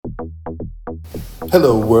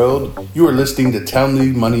Hello, world. You are listening to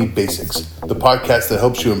Townley Money Basics, the podcast that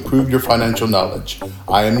helps you improve your financial knowledge.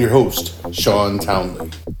 I am your host, Sean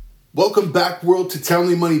Townley. Welcome back, world, to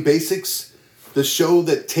Townley Money Basics, the show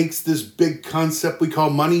that takes this big concept we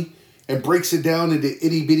call money and breaks it down into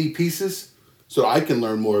itty-bitty pieces so I can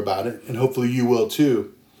learn more about it, and hopefully you will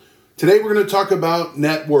too. Today we're going to talk about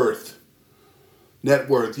net worth. Net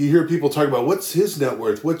worth. You hear people talk about what's his net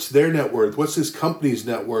worth, what's their net worth, what's his company's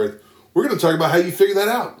net worth. We're going to talk about how you figure that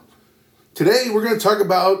out. Today, we're going to talk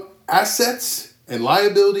about assets and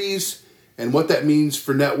liabilities and what that means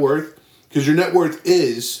for net worth. Because your net worth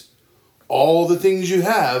is all the things you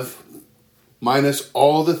have minus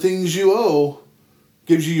all the things you owe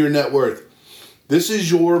gives you your net worth. This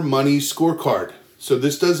is your money scorecard. So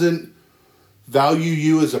this doesn't value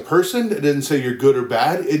you as a person. It doesn't say you're good or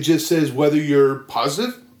bad. It just says whether you're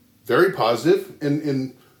positive, very positive,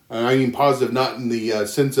 and I mean positive not in the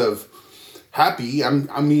sense of happy.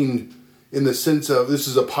 I mean in the sense of this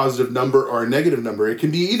is a positive number or a negative number. It can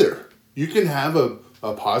be either. You can have a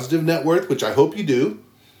positive net worth, which I hope you do.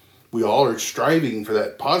 We all are striving for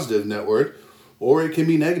that positive net worth. Or it can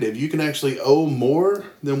be negative. You can actually owe more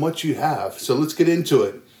than what you have. So let's get into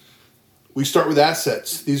it. We start with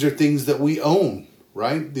assets. These are things that we own,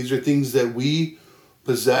 right? These are things that we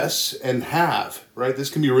possess and have, right? This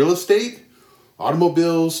can be real estate,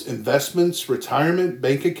 automobiles, investments, retirement,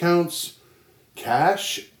 bank accounts,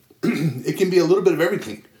 cash. It can be a little bit of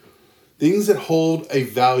everything. Things that hold a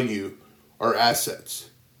value are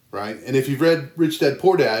assets, right? And if you've read Rich Dad,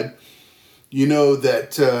 Poor Dad, you know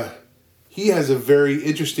that he has a very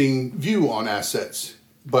interesting view on assets.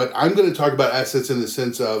 But I'm going to talk about assets in the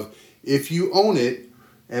sense of if you own it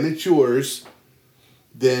and it's yours,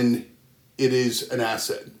 then it is an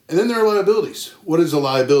asset. And then there are liabilities. What is a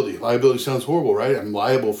liability? Liability sounds horrible, right? I'm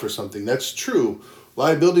liable for something. That's true.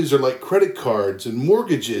 Liabilities are like credit cards and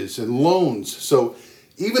mortgages and loans. So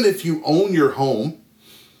even if you own your home,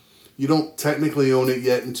 you don't technically own it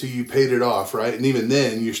yet until you paid it off, right? And even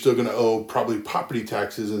then, you're still going to owe probably property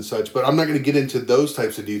taxes and such. But I'm not going to get into those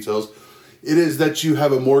types of details. It is that you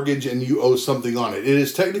have a mortgage and you owe something on it. It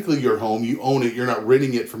is technically your home. You own it. You're not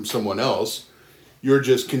renting it from someone else. You're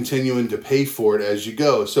just continuing to pay for it as you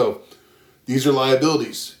go. So these are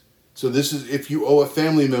liabilities. So this is if you owe a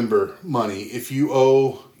family member money, if you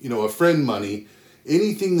owe, a friend money,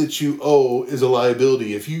 anything that you owe is a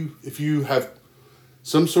liability. If you have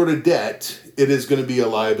some sort of debt, it is going to be a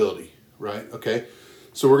liability, right? Okay.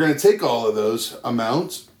 So we're going to take all of those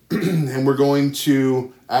amounts and we're going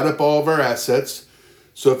to add up all of our assets.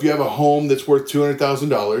 So if you have a home that's worth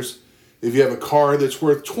 $200,000, if you have a car that's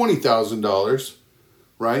worth $20,000,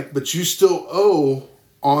 right? But you still owe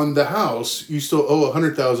on the house, you still owe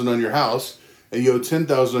 $100,000 on your house and you owe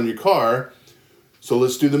 $10,000 on your car. So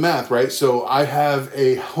let's do the math, right? So I have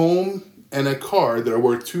a home and a car that are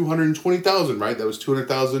worth $220,000, right? That was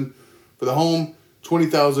 $200,000 for the home,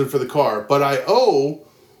 $20,000 for the car. But I owe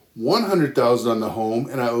 $100,000 on the home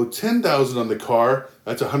and I owe $10,000 on the car.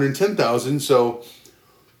 That's $110,000. So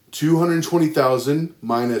 $220,000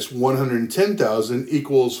 minus $110,000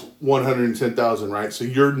 equals $110,000, right? So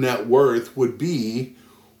your net worth would be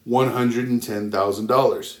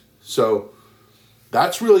 $110,000. So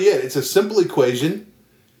that's really it. It's a simple equation.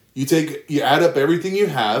 You add up everything you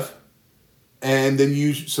have, and then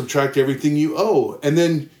you subtract everything you owe, and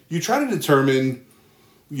then you try to determine,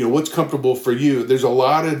 what's comfortable for you. There's a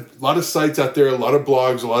lot of sites out there, a lot of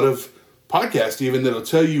blogs, a lot of podcasts even that'll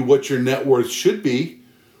tell you what your net worth should be.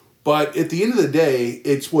 But at the end of the day,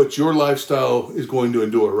 it's what your lifestyle is going to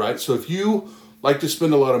endure, right? So if you like to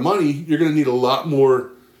spend a lot of money, you're going to need a lot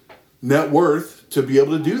more net worth to be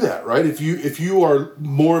able to do that, right? If you are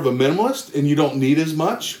more of a minimalist and you don't need as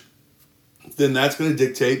much, then that's going to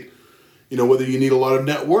dictate, whether you need a lot of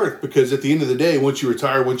net worth. Because at the end of the day, once you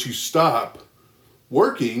retire, once you stop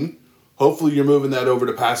working, hopefully you're moving that over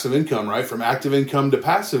to passive income, right? From active income to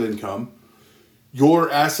passive income,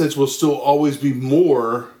 your assets will still always be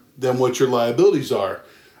more than what your liabilities are.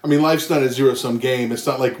 I mean, life's not a zero-sum game. It's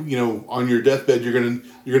not like, on your deathbed, you're gonna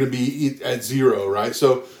be at zero, right?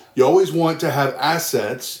 So you always want to have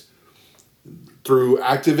assets through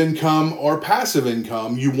active income or passive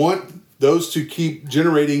income. You want those to keep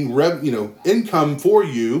generating income for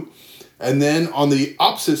you. And then on the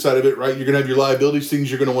opposite side of it, right, you're going to have your liabilities,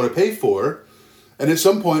 things you're going to want to pay for. And at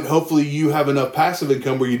some point, hopefully you have enough passive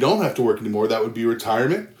income where you don't have to work anymore. That would be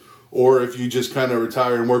retirement. Or if you just kind of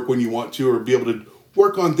retire and work when you want to, or be able to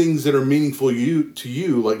work on things that are meaningful to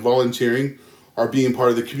you, like volunteering or being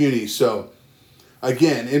part of the community. So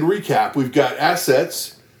again, in recap, we've got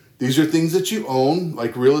assets These are things that you own,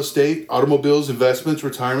 like real estate, automobiles, investments,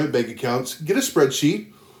 retirement, bank accounts. Get a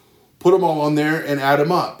spreadsheet, put them all on there and add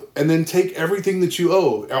them up. And then take everything that you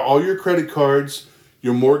owe, all your credit cards,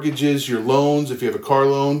 your mortgages, your loans, if you have a car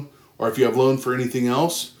loan, or if you have loan for anything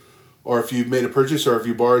else, or if you've made a purchase, or if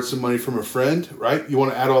you borrowed some money from a friend, right? You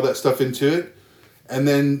want to add all that stuff into it and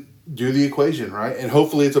then do the equation, right? And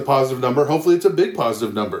hopefully it's a positive number. Hopefully it's a big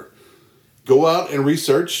positive number. Go out and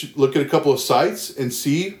research, look at a couple of sites and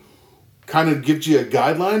see, kind of gives you a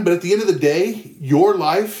guideline. But at the end of the day, your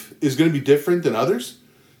life is going to be different than others.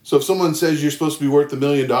 So if someone says you're supposed to be worth $1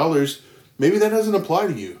 million, maybe that doesn't apply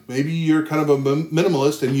to you. Maybe you're kind of a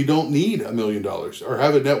minimalist and you don't need $1 million or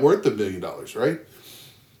have a net worth of $1 million, right?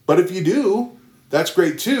 But if you do, that's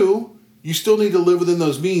great too. You still need to live within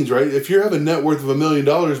those means, right? If you have a net worth of $1 million,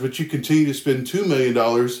 but you continue to spend $2 million,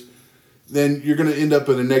 then you're going to end up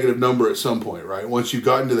in a negative number at some point, right? Once you've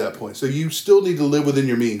gotten to that point. So you still need to live within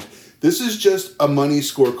your means. This is just a money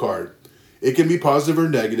scorecard. It can be positive or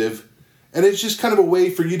negative. And it's just kind of a way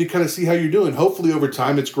for you to kind of see how you're doing. Hopefully over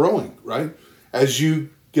time it's growing, right? As you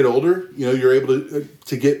get older, you're able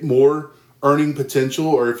to get more earning potential,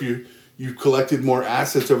 or if you've collected more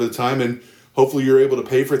assets over the time, and hopefully you're able to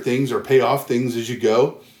pay for things or pay off things as you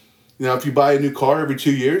go. Now, if you buy a new car every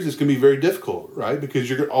 2 years, it's going to be very difficult, right? Because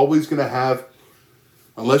you're always going to have,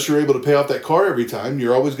 unless you're able to pay off that car every time,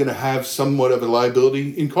 you're always going to have somewhat of a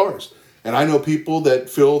liability in cars. And I know people that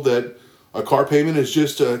feel that a car payment is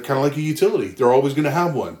just kind of like a utility. They're always going to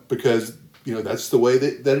have one because, that's the way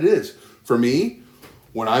that it is. For me,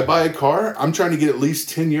 when I buy a car, I'm trying to get at least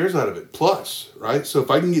 10 years out of it plus, right? So if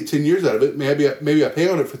I can get 10 years out of it, maybe I pay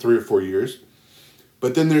on it for 3 or 4 years.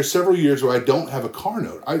 But then there's several years where I don't have a car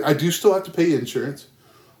note. I do still have to pay insurance.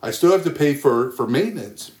 I still have to pay for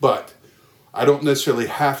maintenance, but I don't necessarily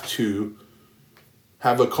have to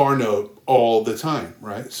have a car note all the time,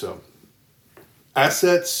 right? So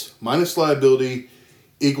assets minus liability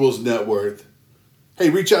equals net worth. Hey,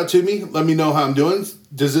 reach out to me. Let me know how I'm doing.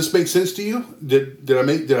 Does this make sense to you? Did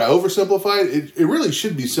I oversimplify it? It really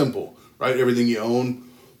should be simple, right? Everything you own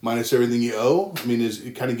minus everything you owe. I mean,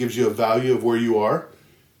 it kind of gives you a value of where you are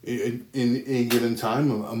in a given time,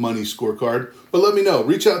 a money scorecard. But let me know.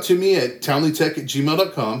 Reach out to me at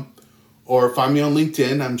townleytech@gmail.com or find me on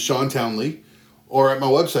LinkedIn. I'm Sean Townley, or at my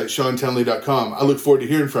website, seantownley.com. I look forward to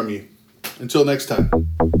hearing from you. Until next time.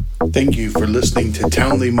 Thank you for listening to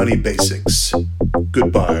Townley Money Basics.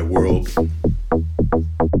 Goodbye, world.